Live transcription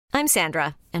I'm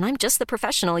Sandra, and I'm just the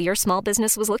professional your small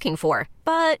business was looking for.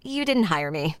 But you didn't hire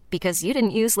me because you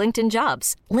didn't use LinkedIn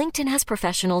Jobs. LinkedIn has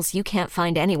professionals you can't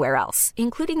find anywhere else,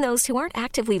 including those who aren't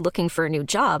actively looking for a new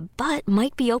job, but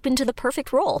might be open to the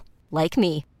perfect role, like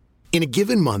me. In a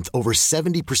given month, over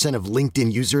 70% of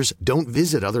LinkedIn users don't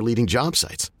visit other leading job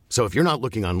sites. So if you're not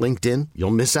looking on LinkedIn,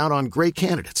 you'll miss out on great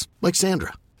candidates like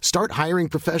Sandra. Start hiring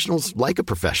professionals like a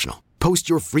professional. Post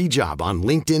your free job on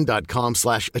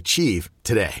linkedin.com/achieve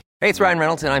today. Hey, it's Ryan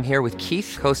Reynolds, and I'm here with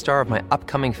Keith, co-star of my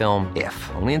upcoming film,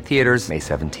 If, only in theaters May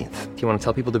 17th. Do you want to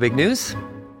tell people the big news?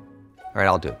 All right,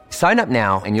 I'll do it. Sign up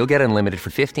now and you'll get unlimited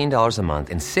for $15 a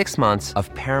month and 6 months of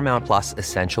Paramount Plus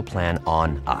Essential Plan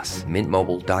on us.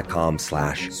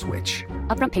 MintMobile.com/switch.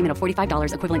 Upfront payment of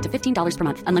 $45 equivalent to $15 per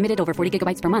month. Unlimited over 40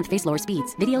 gigabytes per month. Face lower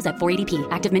speeds. Videos at 480p.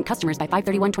 Active Mint customers by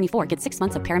 531.24 get 6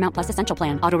 months of Paramount Plus Essential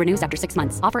Plan. Auto renews after 6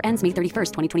 months. Offer ends May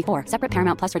 31st, 2024. Separate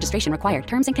Paramount Plus registration required.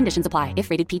 Terms and conditions apply if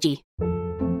rated PG.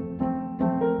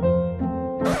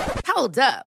 Hold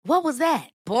up. What was that?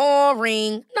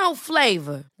 Boring. No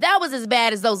flavor. That was as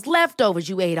bad as those leftovers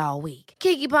you ate all week.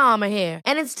 Keke Palmer here.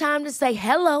 And it's time to say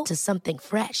hello to something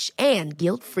fresh and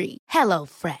guilt-free. Hello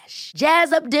Fresh.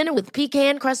 Jazz up dinner with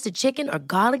pecan-crusted chicken or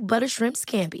garlic butter shrimp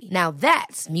scampi. Now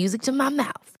that's music to my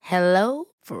mouth. Hello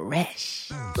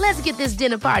Fresh. Let's get this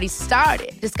dinner party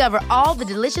started. Discover all the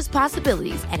delicious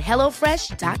possibilities at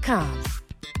hellofresh.com.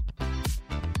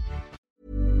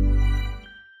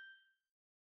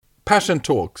 Passion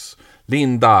Talks,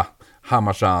 Linda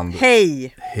Hammarstrand.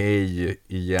 Hej! Hej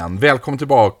igen. Välkommen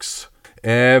tillbaks.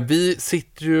 Vi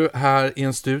sitter ju här i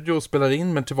en studio och spelar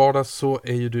in, men till vardags så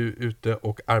är ju du ute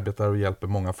och arbetar och hjälper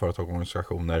många företag och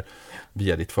organisationer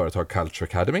via ditt företag Culture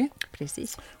Academy.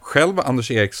 Precis. Själv,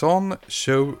 Anders Eriksson,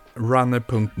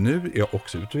 showrunner.nu, är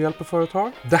också ute och hjälper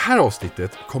företag. Det här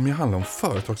avsnittet kommer ju handla om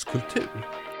företagskultur.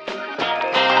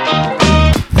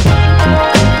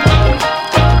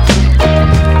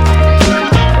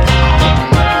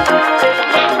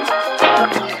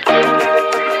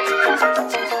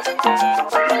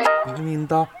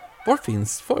 Linda, var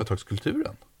finns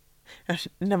företagskulturen?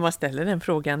 När man ställer den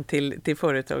frågan till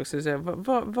företag så säger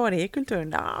var är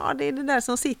kulturen? Ja, det är det där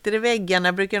som sitter i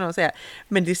väggarna, brukar någon säga.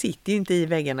 Men det sitter ju inte i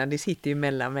väggarna, det sitter ju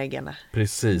mellan väggarna.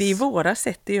 Precis. Det är våra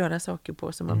sätt att göra saker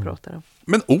på som man pratar om.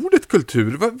 Men ordet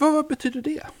kultur, vad betyder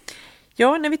det?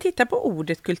 Ja, när vi tittar på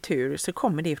ordet kultur så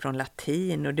kommer det från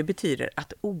latin och det betyder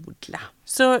att odla.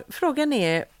 Så frågan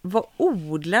är, vad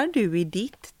odlar du i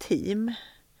ditt team?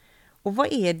 Och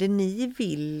vad är det ni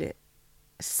vill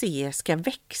se ska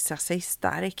växa sig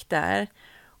starkt där?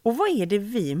 Och vad är det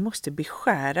vi måste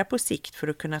beskära på sikt för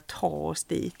att kunna ta oss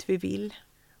dit vi vill?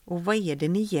 Och vad är det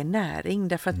ni ger näring?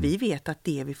 Därför att vi vet att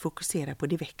det vi fokuserar på,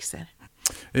 det växer.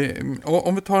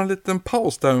 Om vi tar en liten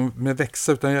paus där med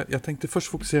växa, utan jag tänkte först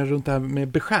fokusera runt det här med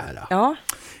beskära. Ja.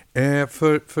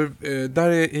 För där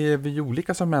är vi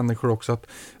olika som människor också.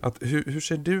 Hur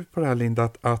ser du på det här, Linda?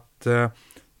 Att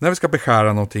när vi ska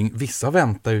beskära någonting, vissa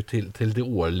väntar ju till det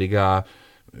årliga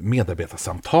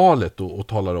medarbetarsamtalet och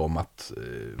talar om att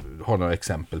ha några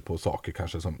exempel på saker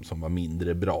kanske som var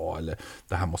mindre bra, eller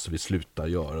det här måste vi sluta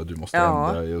göra och du måste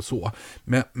ändra och så.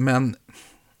 Men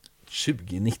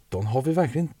 2019 har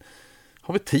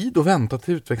vi tid att vänta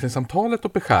till utvecklingssamtalet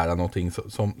och beskära någonting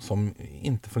som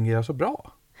inte fungerar så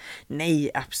bra?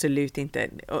 Nej, absolut inte.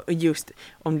 Och just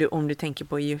om du tänker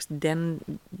på just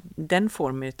den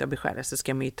formen av beskära, så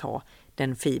ska man ju ta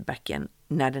den feedbacken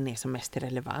när den är som mest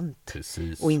relevant.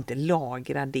 Precis. Och inte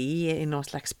lagra det i någon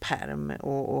slags perm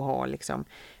och ha liksom,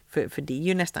 för det är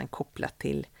ju nästan kopplat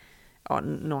till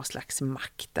någon slags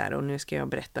makt där, och nu ska jag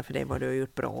berätta för dig vad du har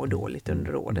gjort bra och dåligt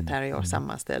under året. Här har jag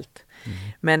sammanställt.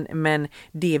 Men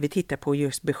det vi tittar på,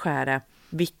 just beskära,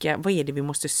 vad är det vi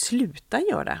måste sluta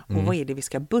göra och vad är det vi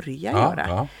ska börja göra.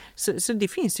 Ja. Så det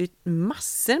finns ju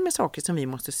massor med saker som vi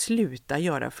måste sluta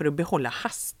göra för att behålla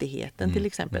hastigheten till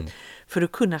exempel. För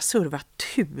att kunna serva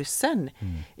 1000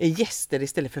 gäster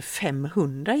istället för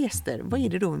 500 gäster. Vad är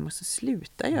det då vi måste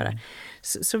sluta göra?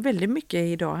 Så väldigt mycket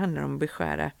idag handlar om att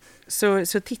beskära. Så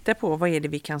titta på vad är det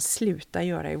vi kan sluta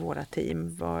göra i våra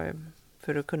team.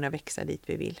 För att kunna växa dit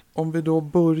vi vill. Om vi då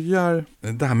börjar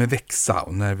det här med växa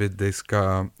och när det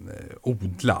ska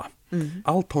odla.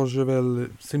 Allt har ju väl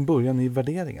sin början i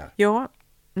värderingar. Ja,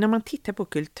 när man tittar på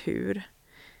kultur.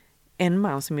 En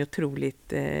man som är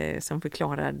otroligt, som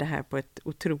förklarar det här på ett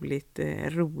otroligt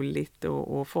roligt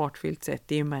och fartfyllt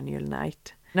sätt, är Emmanuel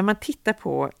Knight. När man tittar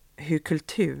på hur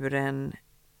kulturen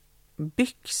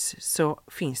byggs så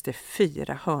finns det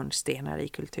 4 hörnstenar i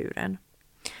kulturen.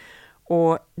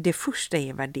 Och det första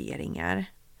är värderingar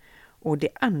och det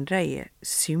andra är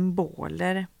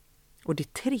symboler. Och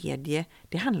det tredje,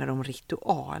 det handlar om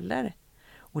ritualer.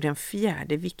 Och den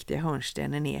fjärde viktiga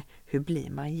hörnstenen är, hur blir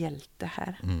man hjälte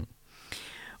här?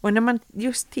 Och när man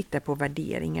just tittar på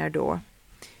värderingar då,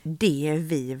 det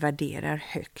vi värderar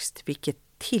högst, vilket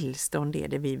tillstånd är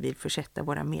det vi vill försätta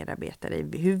våra medarbetare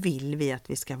i? Hur vill vi att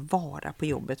vi ska vara på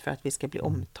jobbet för att vi ska bli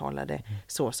omtalade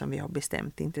så som vi har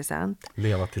bestämt, inte sant?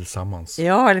 Leva tillsammans.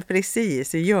 Ja,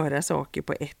 precis. Göra saker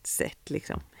på ett sätt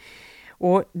liksom.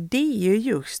 Och det är ju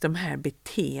just de här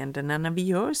beteendena när vi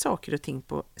gör saker och ting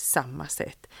på samma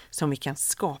sätt som vi kan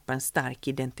skapa en stark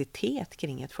identitet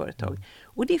kring ett företag.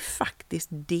 Och det är faktiskt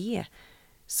det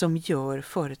som gör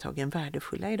företagen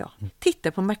värdefulla idag.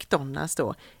 Titta på McDonald's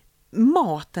då.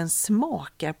 Maten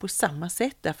smakar på samma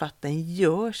sätt därför att den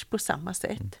görs på samma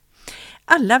sätt.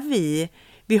 Alla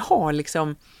vi har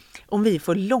liksom, om vi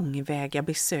får långväga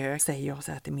besök, säger jag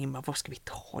så här till min mamma, var ska vi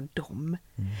ta dem?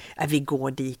 Vi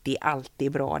går dit, det är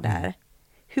alltid bra där.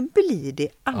 Hur blir det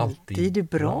alltid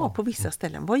bra på vissa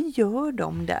ställen? Vad gör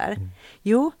de där?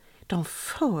 Jo, de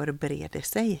förbereder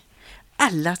sig.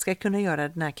 Alla ska kunna göra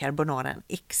den här carbonaran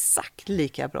exakt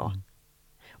lika bra.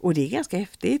 Och det är ganska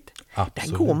häftigt.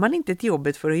 Absolut. Där går man inte till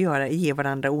jobbet för att ge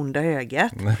varandra onda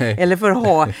ögat. Nej. Eller för att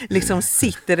ha liksom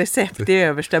sitt recept i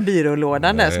översta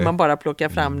byrålådan där som man bara plockar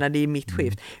fram när det är mitt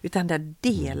skift. Utan där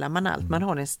delar man allt. Man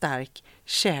har en stark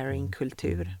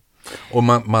sharing-kultur. Och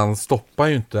man stoppar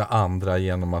ju inte andra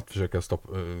genom att försöka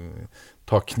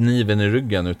ta kniven i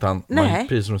ryggen, utan man,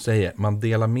 precis som du säger, man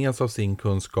delar med sig av sin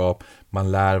kunskap,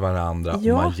 man lär varandra och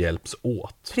man hjälps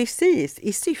åt. Precis,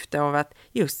 i syfte av att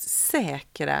just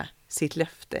säkra sitt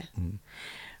löfte.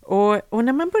 Och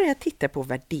när man börjar titta på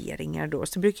värderingar då,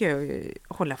 så brukar jag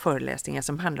hålla föreläsningar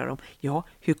som handlar om,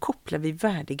 hur kopplar vi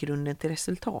värdegrunden till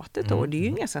resultatet då? Det är ju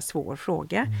en ganska svår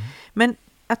fråga. Men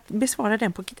att besvara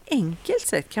den på ett enkelt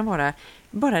sätt kan vara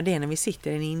bara det när vi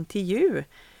sitter i en intervju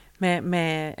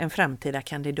med en framtida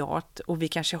kandidat och vi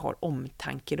kanske har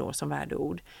omtanke då som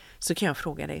värdeord. Så kan jag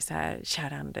fråga dig så här,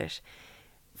 kära Anders,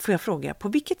 får jag fråga, på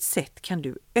vilket sätt kan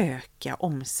du öka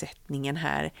omsättningen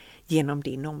här genom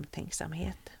din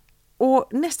omtänksamhet? Och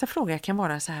nästa fråga kan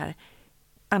vara så här,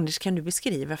 Anders, kan du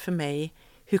beskriva för mig,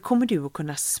 hur kommer du att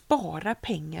kunna spara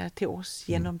pengar till oss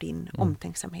genom din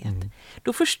omtänksamhet?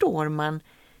 Då förstår man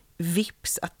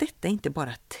vips att detta inte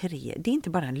bara det är inte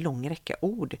bara en lång räcka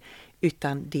ord,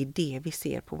 utan det är det vi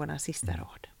ser på vår sista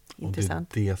rad. Intressant.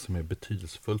 Och det är det som är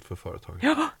betydelsefullt för företaget.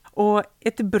 Ja, och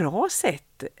ett bra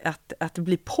sätt att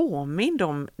bli påmind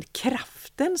om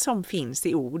kraften som finns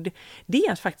i ord, det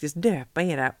är att faktiskt döpa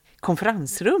era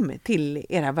konferensrum till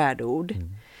era värdeord.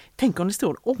 Tänk om det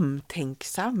står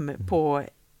omtänksam på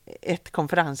ett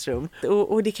konferensrum.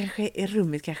 Och det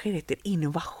rummet kanske heter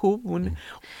innovation.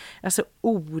 Alltså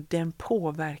orden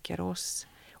påverkar oss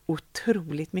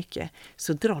otroligt mycket.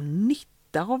 Så dra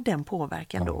nytta av den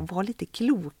påverkan då. Var lite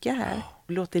kloka här.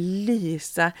 Låt det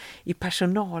lysa i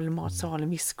personalmatsalen.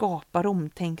 Vi skapar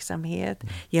omtänksamhet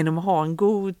genom att ha en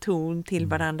god ton till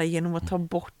varandra, genom att ta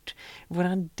bort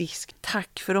våran disk.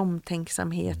 Tack för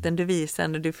omtänksamheten du visar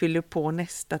när du fyller på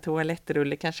nästa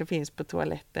toalettrulle, kanske finns på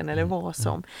toaletten eller vad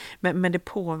som. Men det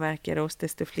påverkar oss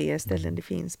desto fler ställen det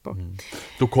finns på.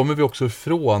 Då kommer vi också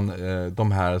ifrån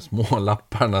de här små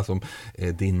lapparna som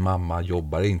din mamma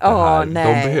jobbar inte här. Nej.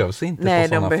 De behövs inte på sådana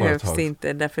företag. Nej, de behövs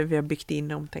inte, därför vi har byggt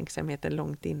in omtänksamheten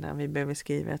långt innan vi behöver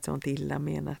skriva ett sånt illa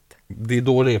menat. Det är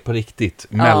då det är på riktigt,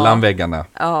 mellan väggarna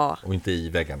och inte i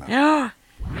väggarna. Ja.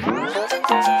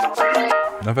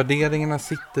 När värderingarna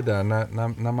sitter där,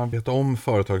 när man vet om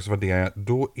företagsvärderingar,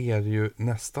 då är det ju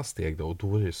nästa steg då, och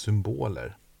då är det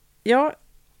symboler. Ja,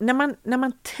 när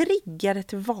man triggar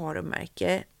ett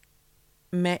varumärke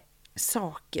med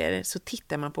saker, så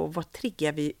tittar man på vad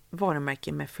triggar vi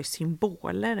varumärken med för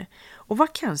symboler. Och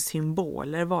vad kan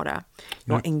symboler vara?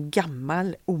 Ja, en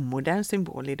gammal omodern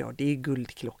symbol idag, det är ju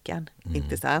guldklockan,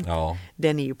 inte sant? Ja.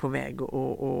 Den är ju på väg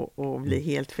att bli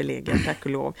helt förlegad, tack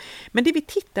och lov. Men det vi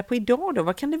tittar på idag då,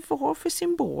 vad kan det vara för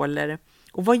symboler?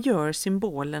 Och vad gör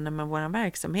symbolerna med vår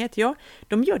verksamhet? Ja,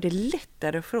 de gör det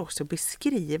lättare för oss att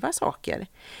beskriva saker.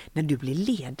 När du blir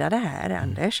ledare här,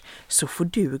 Anders, så får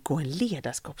du gå en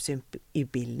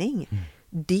ledarskapsutbildning.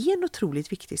 Det är en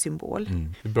otroligt viktig symbol.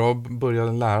 Det är bra att börja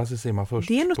lära sig simma först.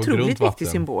 Det är en otroligt viktig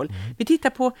symbol. Vi tittar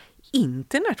på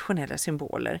internationella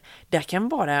symboler. Det kan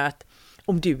vara att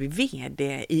om du är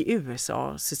vd i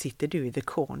USA så sitter du i the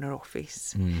corner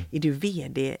office. Är du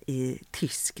vd i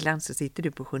Tyskland så sitter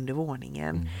du på 7:e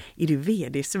våningen. Är du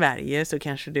vd i Sverige så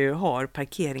kanske du har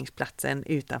parkeringsplatsen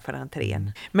utanför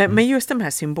entrén. Men just de här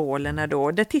symbolerna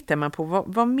då, där tittar man på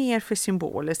vad mer för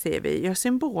symboler ser vi. Ja,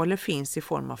 symboler finns i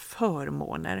form av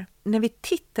förmåner. När vi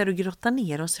tittar och grottar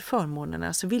ner oss i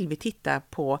förmånerna så vill vi titta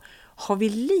på har vi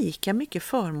lika mycket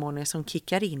förmåner som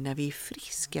kickar in när vi är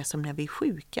friska som när vi är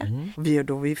sjuka. Vi har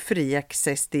då fri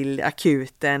access till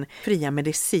akuten, fria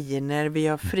mediciner, vi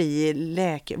har fri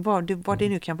vad det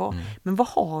nu kan vara. Men vad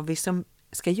har vi som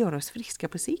ska göra oss friska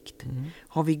på sikt?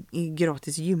 Har vi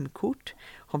gratis gymkort?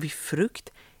 Har vi frukt?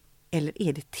 Eller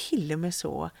är det till och med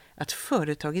så att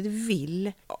företaget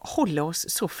vill hålla oss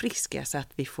så friska så att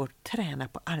vi får träna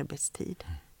på arbetstid?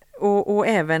 Och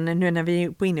även nu när vi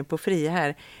är inne på fria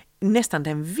här, nästan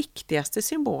den viktigaste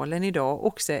symbolen idag,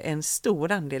 också en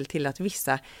stor andel till att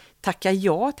vissa tackar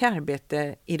ja till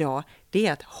arbete idag, det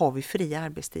är att har vi fria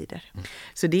arbetstider.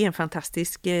 Så det är en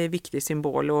fantastisk viktig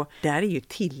symbol, och där är ju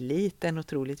tillit en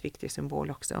otroligt viktig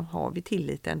symbol också. Har vi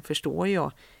tilliten, förstår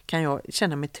jag, kan jag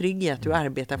känna mig trygg i att du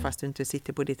arbetar fast du inte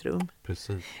sitter på ditt rum.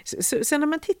 Precis. Så när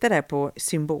man tittar där på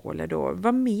symboler då,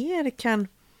 vad mer kan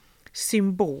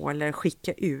symboler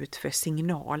skicka ut för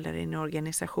signaler i en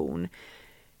organisation?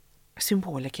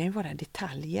 Symboler kan ju vara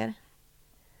detaljer.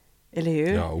 Eller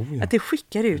hur? Ja. Att det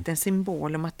skickar ut en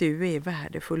symbol om att du är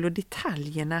värdefull, och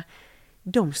detaljerna,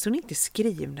 de står inte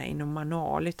skrivna i någon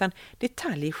manual, utan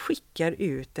detaljer skickar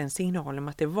ut en signal om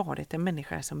att det varit en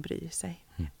människa som bryr sig.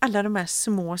 Alla de här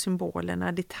små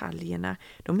symbolerna, detaljerna,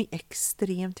 de är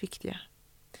extremt viktiga.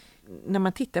 När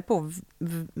man tittar på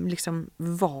liksom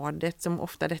vadet, som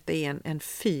ofta detta är en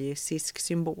fysisk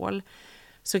symbol,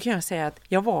 så kan jag säga att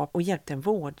jag var och hjälpte en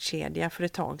vårdkedja för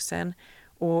ett tag sedan,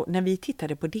 och när vi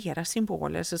tittade på deras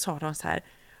symboler så sa de så här: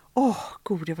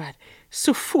 gode värld,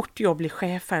 så fort jag blir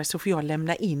chef här så får jag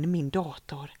lämna in min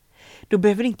dator. Då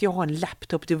behöver inte jag ha en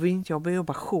laptop, då behöver inte jag börja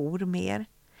jobba jour mer.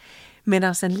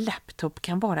 Medan en laptop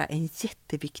kan vara en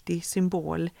jätteviktig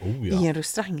symbol i en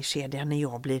restaurangkedja. När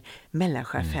jag blir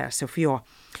mellanchef här så får jag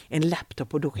en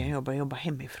laptop, och då kan jag börja jobba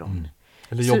hemifrån.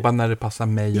 Eller jobba när det passar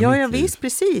mig och mitt liv. Visst,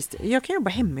 precis. Jag kan jobba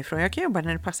hemifrån, jag kan jobba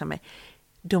när det passar mig.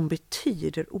 De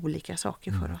betyder olika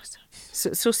saker för oss.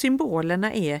 Så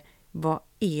symbolerna är, vad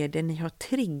är det ni har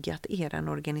triggat er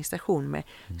organisation med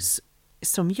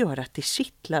som gör att det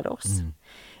kittlar oss?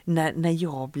 När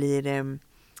jag blir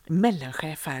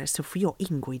mellanchef här så får jag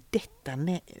ingå i detta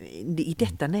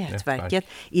nätverket,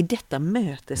 i detta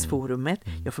mötesforumet.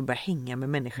 Jag får börja hänga med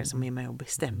människor som är med och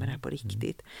bestämmer här på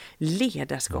riktigt.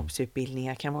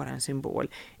 Ledarskapsutbildningar kan vara en symbol.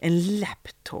 En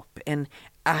laptop,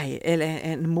 eller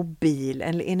en mobil,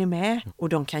 eller är ni med? Och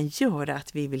de kan göra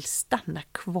att vi vill stanna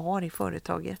kvar i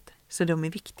företaget. Så de är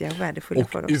viktiga och värdefulla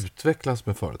för oss. Och utvecklas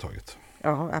med företaget.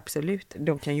 Ja, absolut.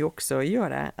 De kan ju också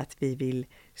göra att vi vill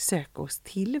söka oss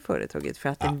till företaget, för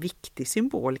att en viktig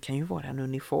symbol kan ju vara en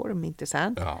uniform, inte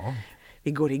sant? Ja.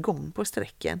 Vi går igång på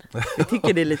strecken. Jag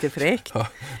tycker det är lite fräckt.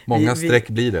 Många streck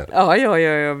blir det.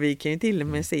 Ja. Vi kan ju till och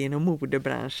med se inom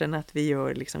modebranschen att vi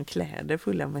gör liksom kläder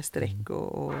fulla med streck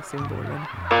och symboler.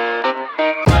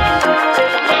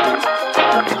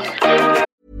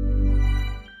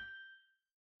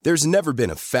 There's never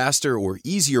been a faster or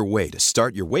easier way to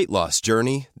start your weight loss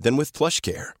journey than with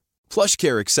PlushCare.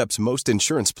 PlushCare accepts most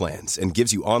insurance plans and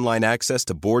gives you online access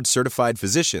to board-certified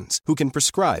physicians who can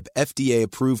prescribe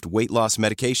FDA-approved weight loss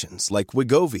medications like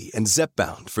Wegovy and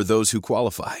Zepbound for those who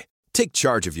qualify. Take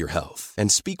charge of your health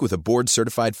and speak with a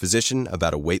board-certified physician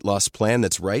about a weight loss plan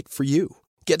that's right for you.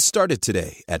 Get started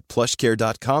today at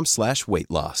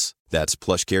plushcare.com/weightloss. That's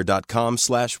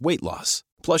plushcare.com/weightloss.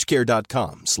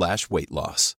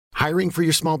 plushcare.com/weightloss. Hiring for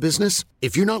your small business?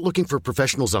 If you're not looking for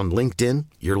professionals on LinkedIn,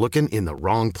 you're looking in the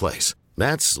wrong place.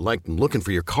 That's like looking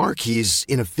for your car keys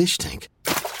in a fish tank.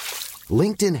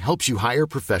 LinkedIn helps you hire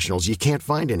professionals you can't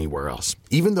find anywhere else,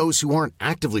 even those who aren't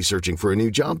actively searching for a new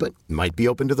job but might be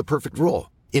open to the perfect role.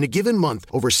 In a given month,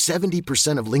 over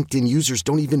 70% of LinkedIn users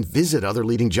don't even visit other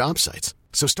leading job sites.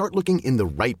 So start looking in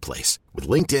the right place. With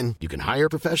LinkedIn, you can hire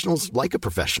professionals like a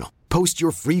professional. Post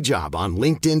your free job on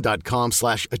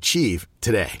linkedin.com/achieve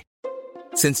today.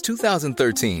 Since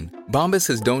 2013, Bombas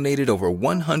has donated over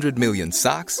 100 million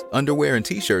socks, underwear, and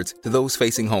T-shirts to those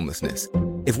facing homelessness.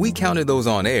 If we counted those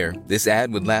on air, this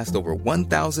ad would last over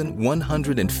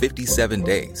 1,157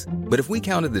 days. But if we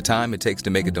counted the time it takes to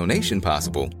make a donation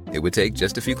possible, it would take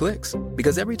just a few clicks.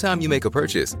 Because every time you make a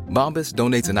purchase, Bombas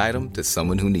donates an item to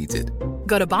someone who needs it.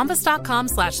 Go to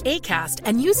bombas.com/ACAST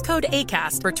and use code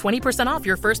ACAST for 20% off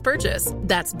your first purchase.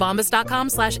 That's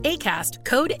bombas.com/ACAST,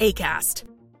 code ACAST.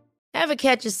 Ever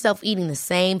catch yourself eating the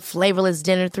same flavorless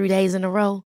dinner 3 days in a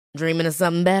row? Dreaming of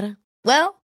something better?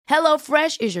 Well,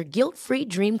 HelloFresh is your guilt-free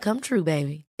dream come true,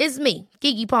 baby. It's me,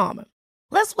 Keke Palmer.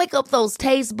 Let's wake up those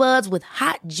taste buds with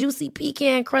hot, juicy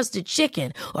pecan-crusted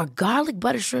chicken or garlic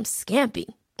butter shrimp scampi.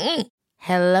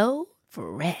 Hello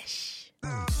Fresh.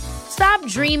 Stop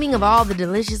dreaming of all the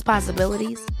delicious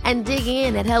possibilities and dig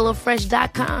in at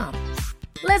HelloFresh.com.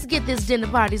 Let's get this dinner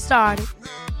party started.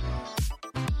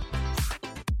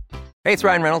 Hey, it's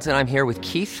Ryan Reynolds, and I'm here with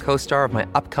Keith, co-star of my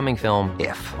upcoming film,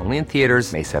 If, only in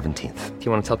theaters May 17th. Do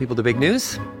you want to tell people the big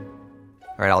news?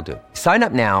 All right, I'll do it. Sign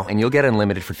up now and you'll get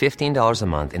unlimited for $15 a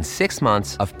month and 6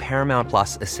 months of Paramount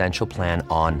Plus Essential Plan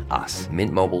on us.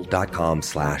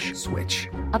 MintMobile.com/switch.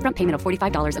 Upfront payment of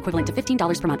 $45 equivalent to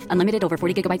 $15 per month. Unlimited over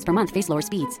 40 gigabytes per month. Face lower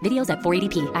speeds. Videos at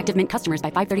 480p. Active Mint customers by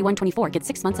 531.24 get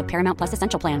 6 months of Paramount Plus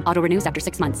Essential Plan. Auto renews after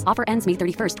 6 months. Offer ends May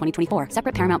 31st, 2024.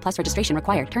 Separate Paramount Plus registration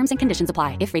required. Terms and conditions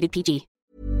apply if rated PG.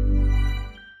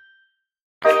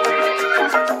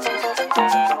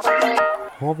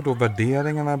 Har vi då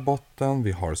värderingarna i botten,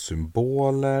 vi har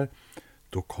symboler,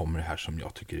 då kommer det här som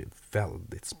jag tycker är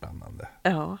väldigt spännande.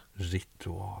 Ja.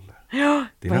 Ritualer. Ja,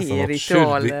 det är vad nästan är något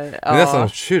ritualer? Det är nästan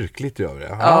något kyrkligt över det.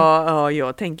 Ja,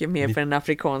 jag tänker mer på en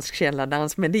afrikansk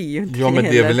källardans, men det är ju inte ja, men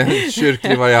det är väl en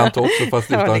kyrklig variant också,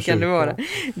 fast utan ja, det kan kyrka. det vara.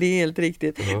 Det är helt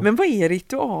riktigt. Ja. Men vad är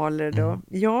ritualer då?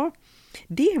 Ja,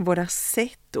 det är våra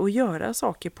sätt att göra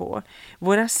saker på.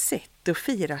 Våra sätt att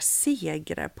fira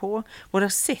segrar på. Våra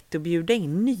sätt att bjuda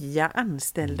in nya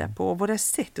anställda på. Våra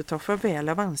sätt att ta farväl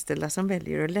av anställda som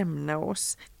väljer att lämna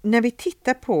oss. När vi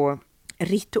tittar på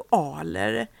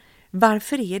ritualer,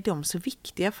 varför är de så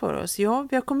viktiga för oss? Ja,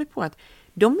 vi har kommit på att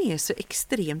de är så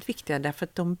extremt viktiga därför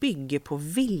att de bygger på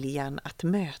viljan att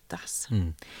mötas.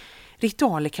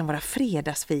 Ritualer kan vara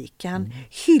fredagsfikan,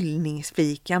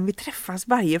 hyllningsfikan. Vi träffas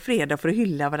varje fredag för att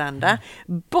hylla varandra.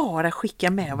 Bara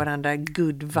skicka med varandra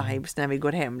good vibes när vi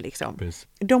går hem. Liksom.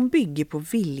 De bygger på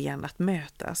viljan att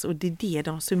mötas och det är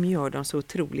det som gör dem så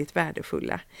otroligt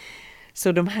värdefulla.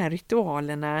 Så de här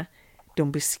ritualerna,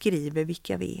 de beskriver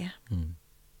vilka vi är.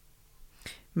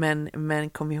 Men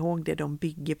kom ihåg det, de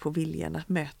bygger på viljan att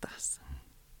mötas.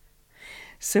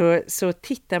 Så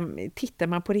tittar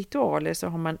man på ritualer så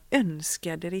har man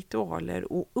önskade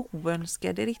ritualer och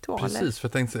oönskade ritualer. Precis, för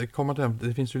jag tänkte komma till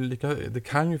det finns ju det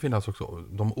kan ju finnas också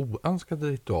de oönskade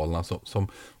ritualerna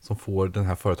som får den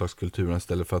här företagskulturen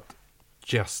istället för att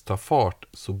just ta fart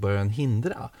så börjar den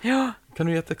hindra. Ja. Kan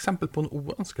du ge ett exempel på en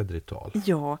oönskad ritual?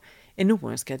 Ja, en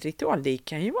oönskad ritual det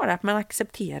kan ju vara att man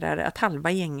accepterar att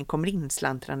halva gängen kommer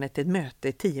inslantrande till ett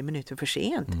möte 10 minuter för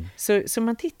sent. Så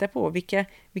man tittar på vilka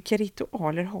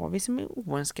ritualer har vi som är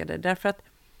oönskade. Därför att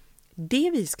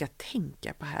det vi ska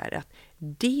tänka på här är att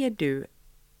det du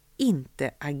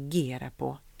inte agerar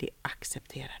på, det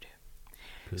accepterar du.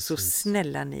 Precis. Så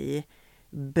snälla ni,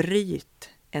 bryt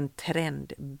en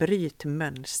trend, bryt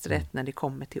mönstret när det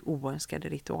kommer till oönskade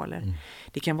ritualer.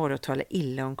 Det kan vara att tala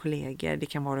illa om kollegor, det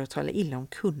kan vara att tala illa om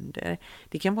kunder.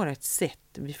 Det kan vara ett sätt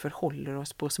vi förhåller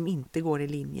oss på som inte går i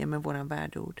linje med våran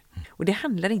värdeord. Och det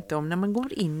handlar inte om när man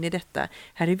går in i detta,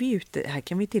 här är vi ute, här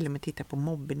kan vi till och med titta på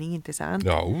mobbning, inte sant?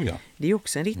 Ja. Det är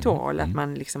också en ritual att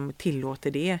man liksom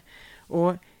tillåter det.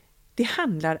 Och det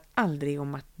handlar aldrig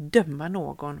om att döma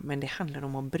någon, men det handlar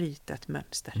om att bryta ett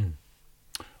mönster.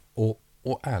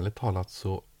 Och ärligt talat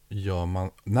så gör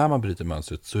man, när man bryter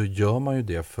mönstret så gör man ju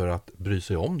det för att bry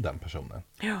sig om den personen.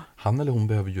 Ja. Han eller hon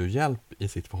behöver ju hjälp i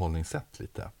sitt förhållningssätt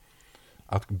lite.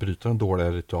 Att bryta den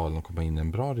dåliga ritualen och komma in i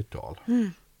en bra ritual.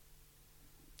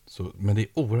 Men det är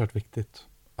oerhört viktigt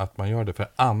att man gör det,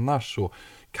 för annars så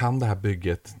kan det här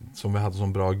bygget som vi hade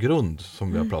som bra grund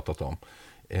som vi har pratat om,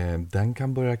 den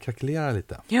kan börja krackelera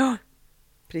lite. Ja,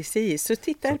 precis. Så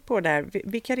titta på där,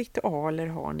 vilka ritualer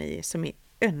har ni som är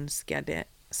önskade,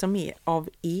 som är av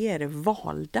er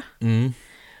valda?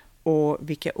 Och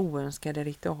vilka oönskade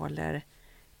ritualer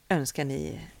önskar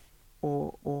ni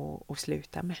att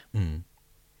sluta med?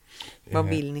 Vad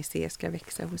vill ni se ska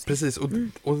växa hos er? Precis,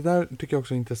 och det där tycker jag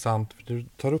också är intressant, för du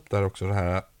tar upp där också det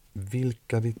här,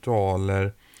 vilka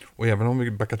ritualer, och även om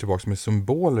vi backar tillbaka med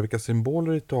symboler, vilka symboler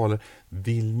och ritualer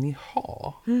vill ni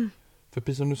ha? För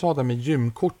precis som du sa där med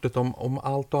gymkortet, om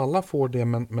allt och alla får det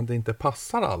men det inte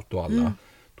passar allt och alla,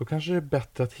 då kanske det är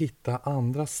bättre att hitta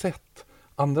andra sätt,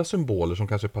 andra symboler som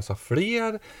kanske passar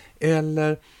fler,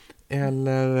 eller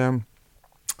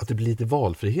att det blir lite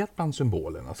valfrihet bland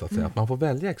symbolerna så att säga, att man får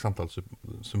välja x antal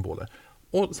symboler.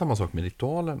 Och samma sak med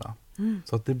ritualerna.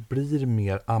 Så att det blir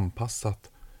mer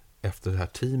anpassat efter det här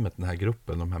teamet, den här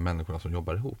gruppen, de här människorna som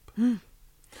jobbar ihop.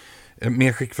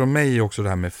 Medskick från mig är också det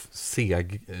här med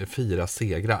fira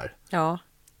segrar. Ja.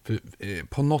 För,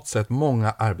 på något sätt,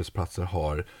 många arbetsplatser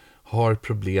har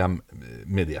problem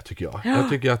med det, tycker jag. Jag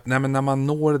tycker att när man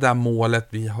når det där målet,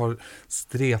 vi har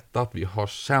stretat, vi har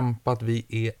kämpat, vi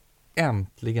är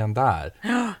äntligen där.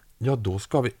 Ja, då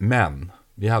ska vi, men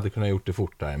vi hade kunnat gjort det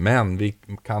fortare, men vi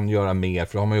kan göra mer,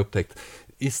 för då har man ju upptäckt,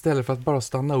 istället för att bara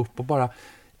stanna upp och bara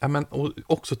och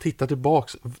också titta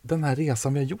tillbaks den här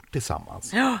resan vi har gjort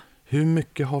tillsammans. hur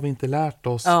mycket har vi inte lärt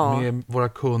oss med våra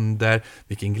kunder?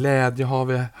 Vilken glädje har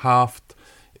vi haft?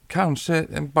 Kanske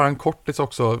bara en kortis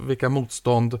också. Vilka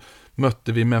motstånd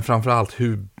mötte vi? Men framförallt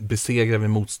hur besegrade vi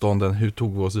motstånden? Hur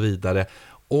tog vi oss vidare?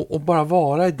 Och bara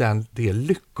vara i det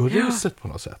lyckoruset på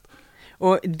något sätt.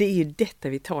 Och det är ju detta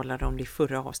vi talade om i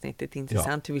förra avsnittet,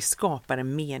 intressant, hur vi skapar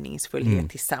en meningsfullhet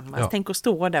tillsammans. Ja. Tänk att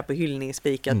stå där på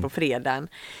hyllningsfikat på fredagen.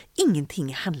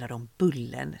 Ingenting handlar om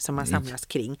bullen som man samlas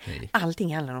kring. Nej.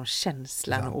 Allting handlar om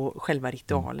känslan och själva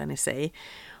ritualen i sig.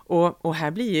 Och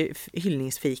här blir ju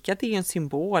hyllningsfikat är ju en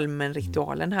symbol, men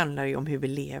ritualen handlar ju om hur vi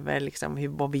lever,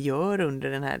 liksom, vad vi gör under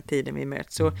den här tiden vi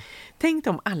möts. Så tänk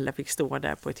om alla fick stå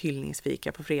där på ett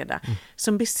hyllningsfika på fredag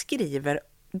som beskriver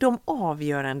de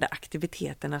avgörande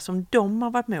aktiviteterna som de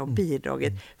har varit med och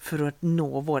bidragit för att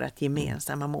nå vårt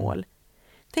gemensamma mål.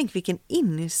 Tänk vilken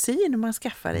insyn man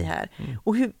skaffar i här.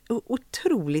 Och hur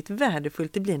otroligt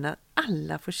värdefullt det blir när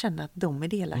alla får känna att de är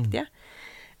delaktiga.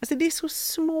 Alltså det är så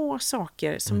små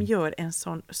saker som gör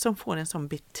som får en sån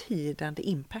betydande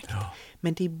impact. Ja.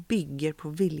 Men det bygger på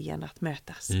viljan att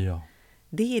mötas. Ja.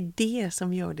 Det är det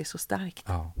som gör det så starkt.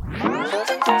 Ja.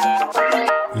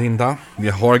 Linda, vi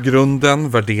har grunden,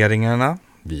 värderingarna.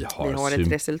 Vi har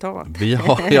ett resultat. Vi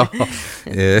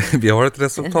har ett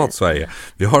resultat, Sverige.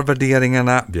 Vi har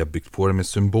värderingarna, vi har byggt på det med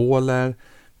symboler.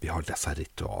 Vi har dessa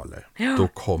ritualer. Ja. Då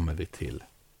kommer vi till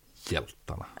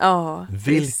hjältarna. Ja,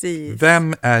 precis.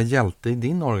 Vem är hjälte i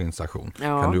din organisation?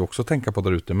 Ja. Kan du också tänka på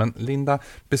där ute. Men Linda,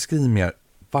 beskriv mer,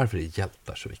 varför är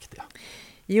hjältar så viktiga?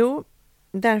 Jo,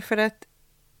 därför att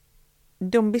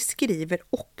de beskriver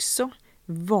också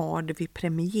vad vi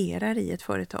premierar i ett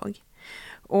företag.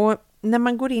 Och när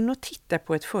man går in och tittar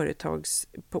på ett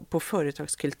på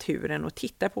företagskulturen och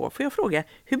tittar på, får jag fråga,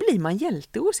 hur blir man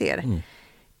hjälte hos er?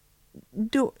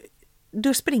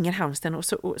 Då springer hamsten och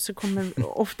så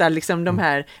kommer ofta liksom de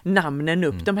här namnen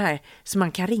upp. De här som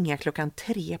man kan ringa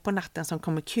 3 på natten som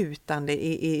kommer kutande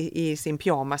i sin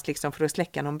pyjamas liksom för att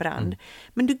släcka någon brand.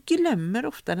 Men du glömmer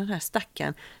ofta den här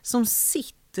stackaren som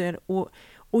sitter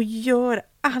och gör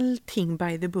allting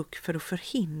by the book för att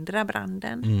förhindra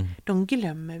branden. De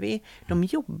glömmer vi. De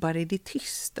jobbar i det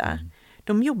tysta.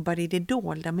 De jobbar i det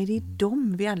dolda, men det är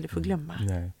de vi aldrig får glömma.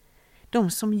 Nej.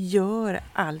 De som gör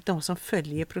allt, de som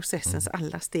följer processens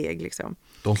alla steg. Liksom.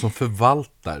 De som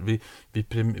förvaltar.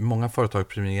 Många företag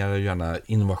premierar gärna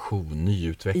innovation,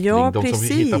 nyutveckling. Ja, de precis.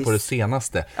 som hittar på det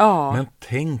senaste. Ja. Men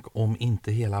tänk om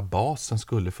inte hela basen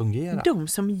skulle fungera. De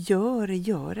som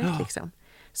gör det liksom.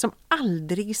 Som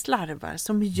aldrig slarvar,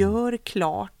 som gör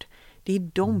klart. Det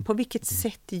är de. På vilket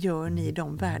sätt gör ni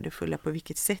dem värdefulla? På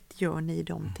vilket sätt gör ni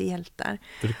dem till hjältar?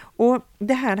 Och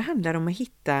det här handlar om att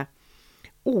hitta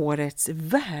årets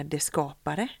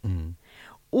värdeskapare.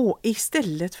 Och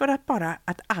istället för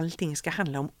att allting ska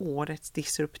handla om årets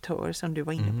disruptör som du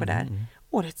var inne på där.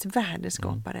 Årets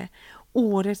värdeskapare.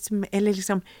 Eller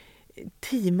liksom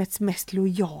teamets mest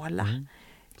lojala.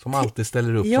 Som alltid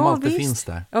ställer upp, som alltid finns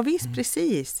där. Ja visst,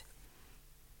 precis.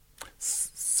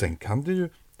 Sen kan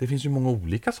det finns ju många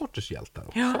olika sorters hjältar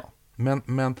också. Ja.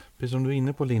 Men precis som du är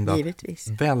inne på, Linda,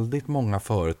 väldigt många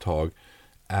företag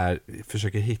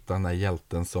försöker hitta den här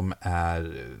hjälten som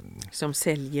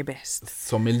säljer bäst.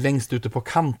 Som är längst ute på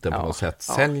kanten på något sätt.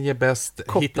 Säljer bäst.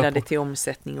 Kopplade till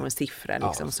omsättning och en siffra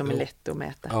liksom, som är lätt att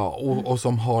mäta. Ja, och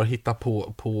som har hittat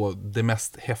på det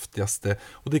mest häftigaste.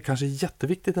 Och det är kanske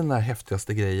jätteviktigt, den där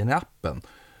häftigaste grejen i appen.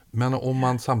 Men om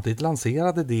man samtidigt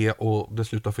lanserade det och det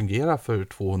slutar fungera för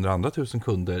 200 000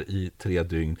 kunder i 3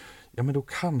 dygn. Ja, men då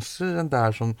kanske den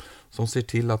där som ser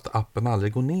till att appen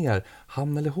aldrig går ner,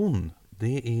 han eller hon,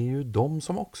 det är ju de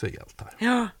som också är hjältar.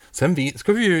 Ja. Sen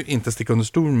ska vi ju inte sticka under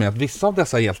stol med att vissa av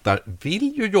dessa hjältar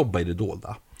vill ju jobba i det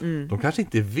dolda. De kanske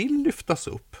inte vill lyftas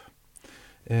upp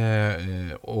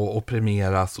och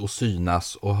premieras och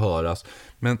synas och höras.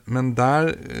 Men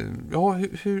där,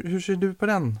 hur ser du på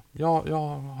den? Jag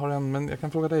har en, men jag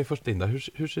kan fråga dig först, Linda.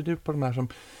 Hur ser du på de här som...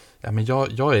 Ja, men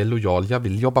jag är lojal, jag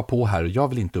vill jobba på här och jag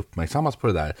vill inte uppmärksammas på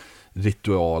det där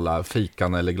rituala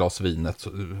fikan eller glas vinet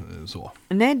så.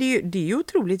 Nej, det är ju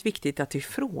otroligt viktigt att du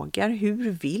frågar,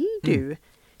 hur vill du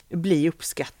bli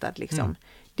uppskattad liksom.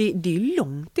 Det är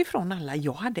långt ifrån alla.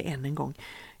 Jag hade en gång,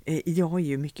 jag är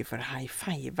ju mycket för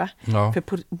high-five. Ja.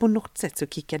 För på något sätt så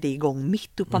kickar det igång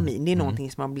mitt dopamin. Det är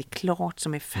någonting som har blivit klart,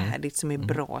 som är färdigt, som är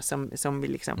bra, som vi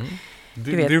liksom...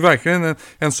 Det är ju verkligen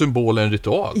en symbol, en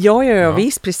ritual. Ja,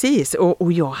 visst, precis.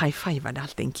 Och jag high-fivade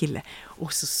alltid en kille.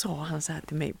 Och så sa han så här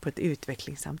till mig på ett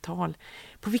utvecklingssamtal.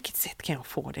 På vilket sätt kan jag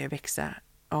få det att växa?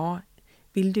 Ja,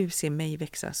 vill du se mig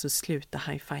växa så sluta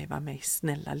high-fiva mig,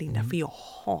 snälla Linda. För jag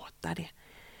hatar det.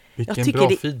 Vilken jag tycker bra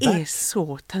det feedback. Är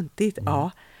så töntigt.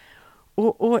 Ja.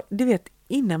 Och du vet,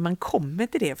 innan man kommer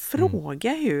till det,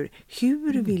 fråga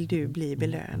hur vill du bli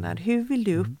belönad? Hur vill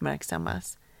du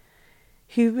uppmärksammas?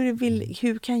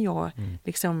 Hur kan jag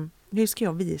liksom, hur ska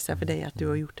jag visa för dig att du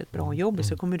har gjort ett bra jobb?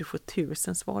 Så kommer du få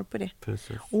 1000 svar på det.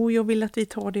 Precis. Och jag vill att vi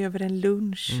tar det över en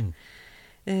lunch.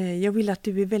 Jag vill att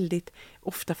du är väldigt,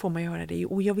 ofta får man göra det,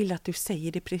 och jag vill att du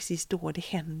säger det precis då det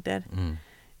händer.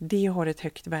 Det har ett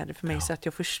högt värde för mig så att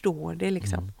jag förstår det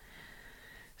liksom.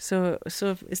 Så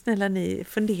snälla ni,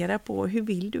 fundera på hur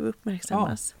vill du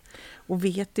uppmärksammas? Och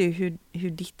vet du hur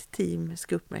ditt team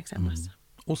ska uppmärksammas?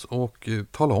 Och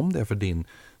tala om det för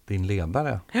din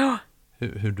ledare. Ja.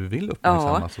 Hur du vill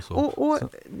uppmärksammas och så. Och så.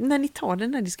 När ni tar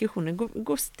den här diskussionen,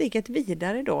 gå steget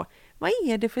vidare då. Vad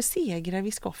är det för segrar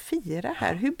vi ska fira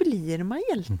här? Hur blir man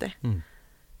hjälte?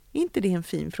 Är inte det en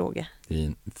fin fråga? Det är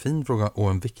en fin fråga och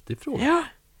en viktig fråga.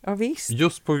 Ja visst.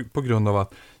 Just på grund av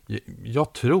att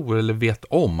jag tror eller vet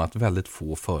om att väldigt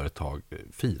få företag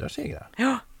firar segrar.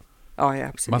 Ja,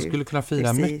 absolut. Man skulle kunna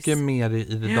fira mycket mer i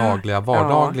det dagliga,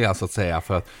 vardagliga så att säga,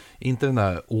 för att inte den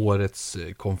där årets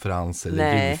konferens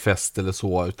eller julfest eller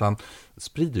så, utan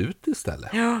sprid ut istället.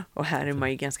 Ja, och här är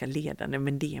man ju ganska ledande,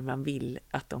 men det man vill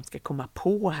att de ska komma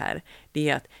på här, det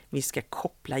är att vi ska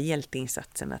koppla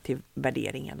hjälteinsatserna till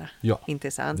värderingarna. Ja.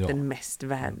 Inte sant? Ja.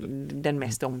 Den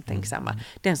mest omtänksamma,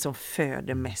 den som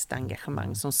föder mest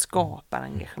engagemang, som skapar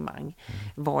engagemang,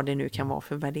 vad det nu kan vara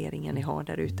för värderingar ni har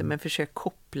där ute, men försök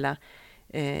koppla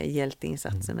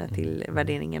hjälteinsatserna till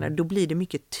värderingarna. Då blir det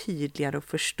mycket tydligare att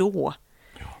förstå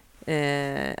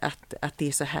att det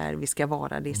är så här vi ska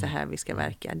vara, det är så här vi ska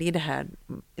verka.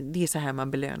 Det är så här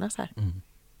man belönas här.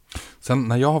 Sen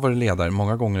när jag har varit ledare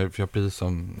många gånger, för jag precis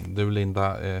som du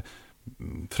Linda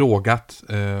frågat,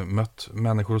 mött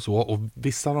människor och så, och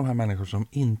vissa av de här människor som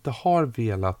inte har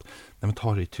velat, nej men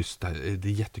ta det i tyst där, det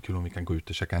är jättekul om vi kan gå ut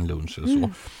och käka en lunch eller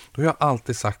så. Då har jag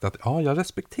alltid sagt att jag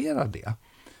respekterar det.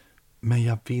 Men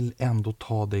jag vill ändå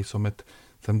ta dig som ett,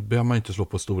 sen behöver man ju inte slå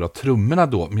på stora trummorna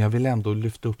då, men jag vill ändå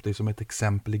lyfta upp dig som ett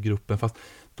exempel i gruppen, fast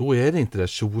då är det inte det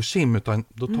tjo och tjim, utan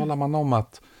då talar man om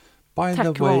att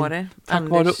tack vare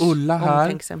Ulla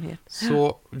här,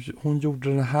 så hon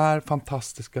gjorde det här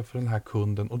fantastiska för den här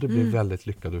kunden, och det blev väldigt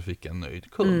lyckat och fick en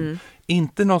nöjd kund.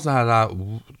 Inte någon sån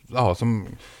här som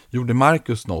gjorde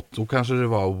Marcus något, då kanske det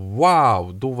var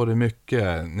wow, då var det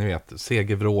mycket, ni vet,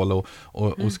 segervrål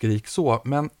och skrik så,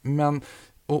 men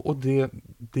och det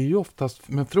är ju oftast,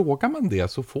 men frågar man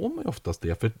det så får man ju oftast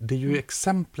det, för det är ju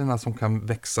exemplen som kan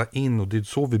växa in, och det är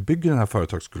så vi bygger den här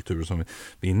företagskulturen som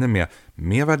vi är inne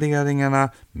med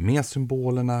värderingarna, med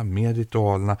symbolerna, med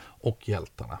ritualerna och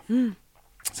hjältarna.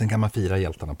 Sen kan man fira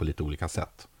hjältarna på lite olika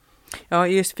sätt. Ja,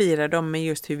 just fira dem med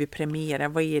just hur vi premierar.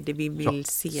 Vad är det vi vill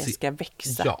se ska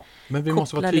växa? Ja, men vi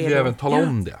måste vara tydliga även tala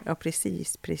om det. Ja,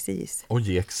 precis. Och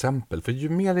ge exempel. För ju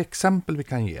mer exempel vi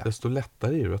kan ge, desto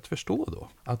lättare är det att förstå då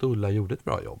att Ulla gjorde ett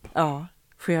bra jobb. Ja,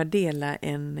 får jag dela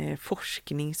en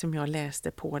forskning som jag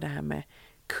läste på det här med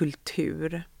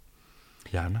kultur?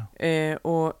 Gärna.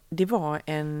 Och det var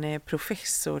en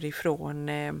professor ifrån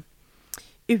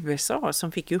USA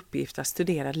som fick uppgift att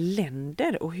studera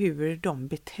länder och hur de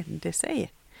betedde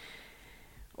sig.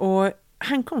 Och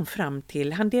han kom fram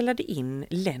till, han delade in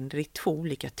länder i 2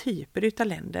 olika typer utav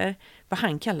länder. Vad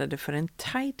han kallade för en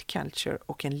tight culture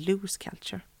och en loose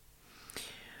culture.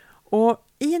 Och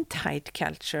i en tight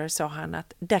culture sa han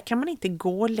att där kan man inte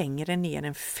gå längre ner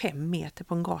än 5 meter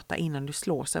på en gata innan du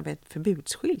slås av ett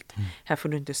förbudsskylt. Här får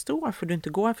du inte stå, här får du inte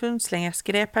gå, här får du inte slänga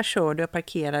skräp, här kör du och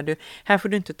parkerar du. Här får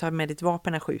du inte ta med ditt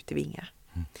vapen, här skjuter vi inga.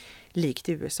 Likt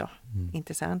USA,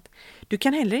 inte sant? Du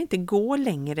kan heller inte gå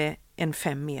längre än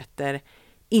 5 meter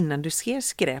innan du ser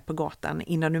skräp på gatan,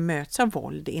 innan du möts av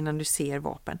våld, innan du ser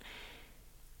vapen.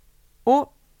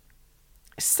 Och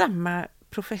samma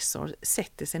professor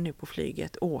sätter sig nu på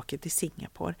flyget och åker till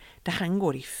Singapore, där han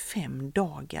går i 5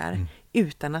 dagar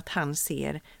utan att han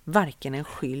ser varken en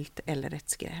skylt eller ett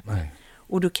skräp. Nej.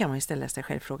 Och då kan man ställa sig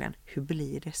själv frågan, hur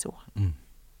blir det så?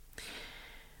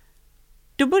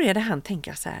 Då började han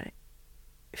tänka så här,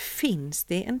 finns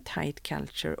det en tight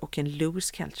culture och en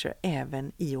loose culture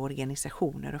även i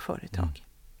organisationer och företag?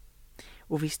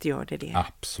 Och visst gör det.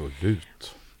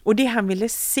 Absolut. Och det han ville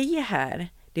se här,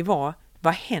 det var,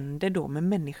 vad händer då med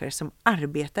människor som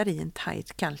arbetar i en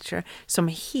tight culture, som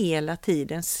hela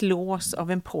tiden slås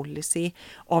av en policy,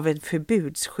 av en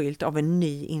förbudsskylt, av en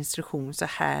ny instruktion, så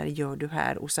här gör du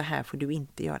här och så här får du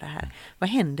inte göra här. Vad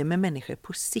händer med människor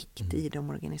på sikt i de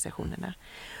organisationerna?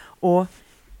 Och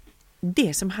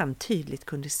det som han tydligt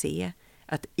kunde se,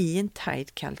 att i en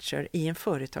tight culture, i en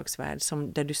företagsvärld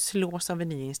där du slås av en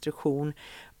ny instruktion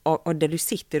och där du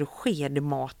sitter och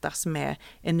skedmatas med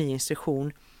en ny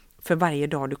instruktion för varje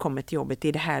dag du kommer till jobbet, det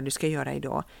är det här du ska göra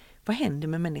idag. Vad händer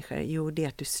med människor? Jo, det är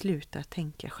att du slutar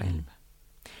tänka själv.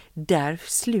 Där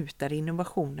slutar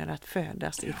innovationer att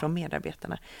födas ifrån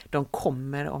medarbetarna. De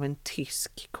kommer av en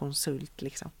tysk konsult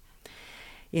liksom.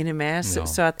 Är ni med?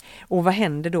 Så att, och vad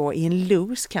händer då i en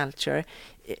loose culture,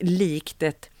 likt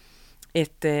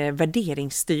ett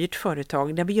värderingsstyrt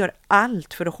företag där vi gör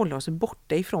allt för att hålla oss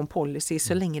borta ifrån policy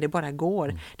så länge det bara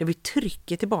går. Där vi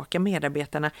trycker tillbaka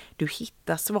medarbetarna. Du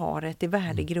hittar svaret i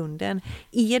värdegrunden.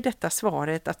 Är detta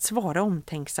svaret att svara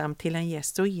omtänksamt till en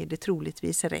gäst, så är det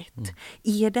troligtvis rätt.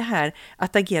 Är det här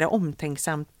att agera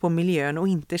omtänksamt på miljön och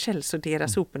inte källsortera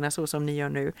soporna så som ni gör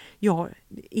nu? Ja,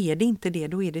 är det inte det,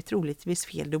 då är det troligtvis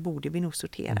fel. Då borde vi nog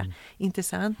sortera. Inte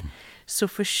sant? Så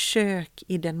försök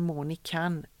i den mån ni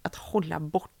kan att hålla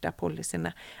borta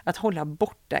policyerna, att hålla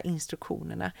borta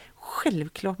instruktionerna.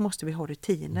 Självklart måste vi ha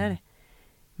rutiner,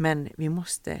 men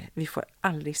vi får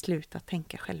aldrig sluta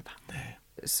tänka själva. Nej.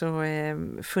 Så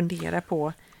fundera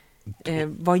på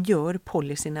vad gör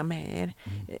policyerna med er?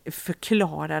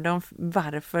 Förklara dem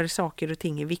varför saker och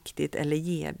ting är viktigt,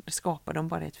 eller skapar de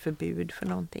bara ett förbud för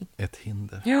någonting? Ett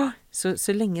hinder. Ja,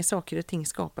 så länge saker och ting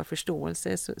skapar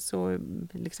förståelse så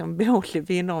liksom behåller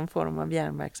vi någon form av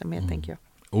hjärnverksamhet, tänker jag.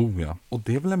 Oh ja, och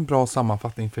det är väl en bra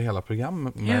sammanfattning för hela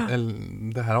programmet,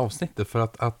 det här avsnittet, för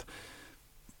att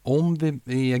om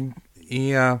vi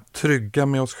är trygga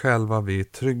med oss själva, vi är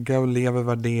trygga och lever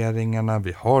värderingarna,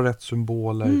 vi har rätt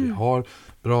symboler, vi har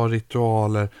bra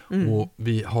ritualer och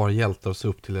vi har hjältar att se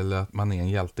upp till, eller att man är en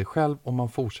hjälte själv och man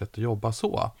fortsätter jobba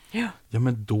så. Ja,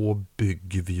 men då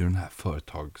bygger vi ju den här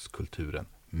företagskulturen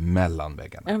mellan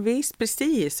väggarna. Ja visst,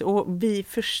 precis. Och vi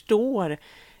förstår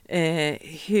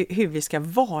hur vi ska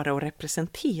vara och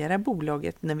representera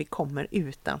bolaget när vi kommer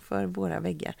utanför våra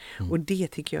väggar. Och det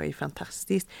tycker jag är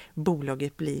fantastiskt.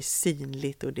 Bolaget blir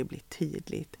synligt och det blir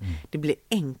tydligt. Det blir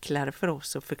enklare för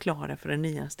oss att förklara för en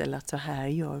nyanställd att så här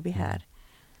gör vi här.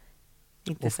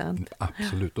 Intressant.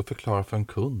 Absolut, och förklara för en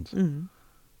kund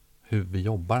hur vi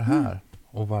jobbar här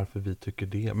och varför vi tycker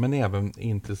det. Men även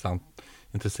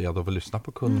intresserad av att lyssna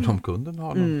på kunden om kunden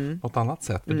har något annat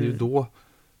sätt. För det är ju då,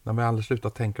 när vi aldrig slutar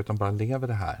tänka utan bara lever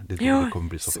det här, det är då det kommer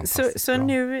bli så fantastiskt så bra.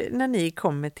 Nu när ni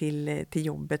kommer till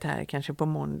jobbet här kanske på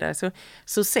måndag,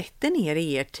 så sätter ner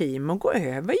i er team och gå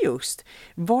över just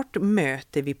vart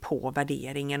möter vi på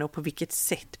värderingen och på vilket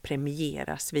sätt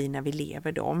premieras vi när vi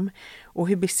lever dem och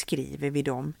hur beskriver vi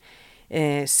dem.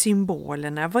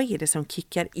 Symbolerna, vad är det som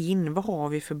kickar in? Vad har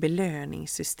vi för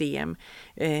belöningssystem?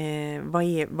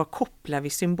 Vad kopplar vi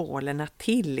symbolerna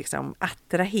till? Liksom,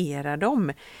 attrahera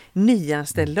dem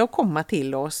nyanställda att komma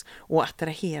till oss och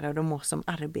attrahera dem oss som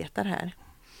arbetar här.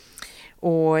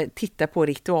 Och titta på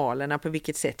ritualerna, på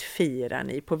vilket sätt firar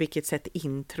ni? På vilket sätt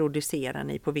introducerar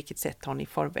ni? På vilket sätt tar ni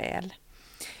farväl?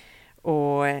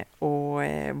 Och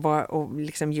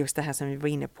liksom just det här som vi var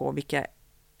inne på, vilka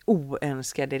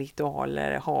oönskade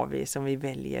ritualer har vi som vi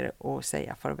väljer att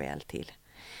säga farväl till.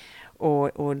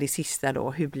 Och det sista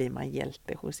då, hur blir man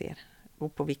hjälte hos er?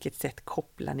 Och på vilket sätt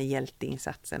kopplar ni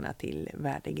hjälteinsatserna till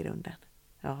värdegrunden?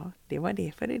 Ja, det var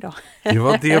det för idag. Det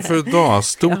var det för idag.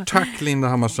 Stort tack Linda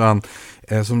Hammarstrand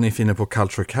som ni finner på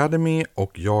Culture Academy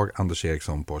och jag, Anders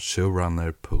Eriksson, på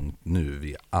showrunner.nu.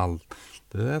 Vi är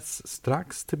alldeles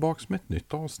strax tillbaks med ett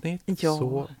nytt avsnitt. Ja.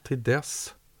 Så till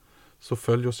dess så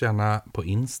följ oss gärna på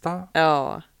Insta.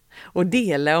 Ja, och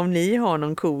dela om ni har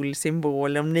någon cool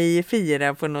symbol, om ni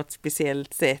firar på något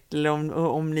speciellt sätt, eller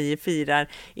om ni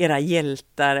firar era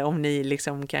hjältar, om ni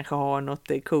liksom kanske har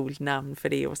något coolt namn för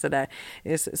det och sådär.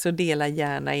 Så dela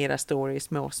gärna era stories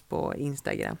med oss på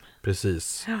Instagram.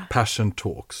 Precis, Passion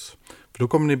Talks. För då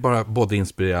kommer ni både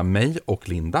inspirera mig och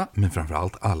Linda, men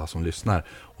framförallt alla som lyssnar.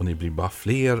 Och ni blir bara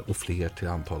fler och fler till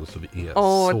antalet, så vi är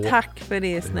så... tack för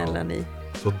det, snälla ni.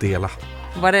 Så dela.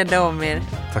 Var rädda om er.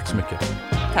 Tack så mycket.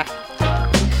 Tack.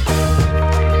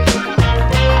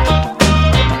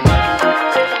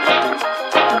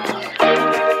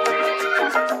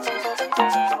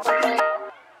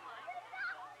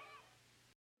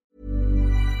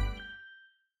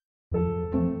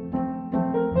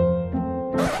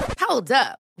 Hold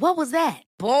up. What was that?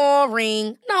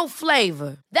 Boring. No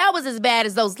flavor. That was as bad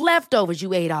as those leftovers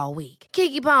you ate all week.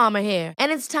 Keke Palmer here,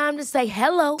 and it's time to say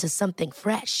hello to something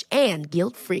fresh and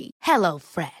guilt-free. Hello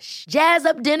Fresh. Jazz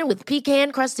up dinner with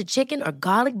pecan-crusted chicken or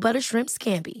garlic butter shrimp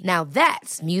scampi. Now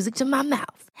that's music to my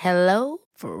mouth. Hello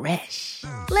Fresh.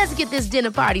 Let's get this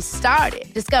dinner party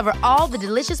started. Discover all the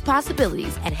delicious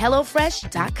possibilities at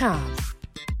hellofresh.com.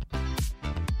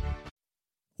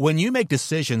 When you make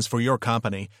decisions for your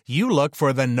company, you look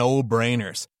for the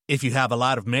no-brainers. If you have a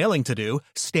lot of mailing to do,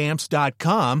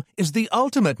 Stamps.com is the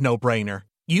ultimate no-brainer.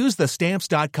 Use the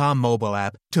Stamps.com mobile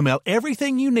app to mail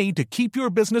everything you need to keep your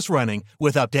business running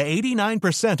with up to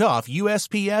 89% off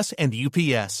USPS and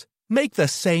UPS. Make the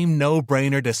same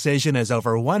no-brainer decision as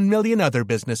over 1 million other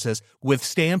businesses with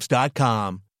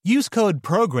Stamps.com. Use code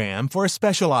PROGRAM for a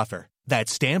special offer.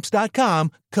 That's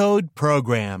Stamps.com, code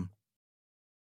PROGRAM.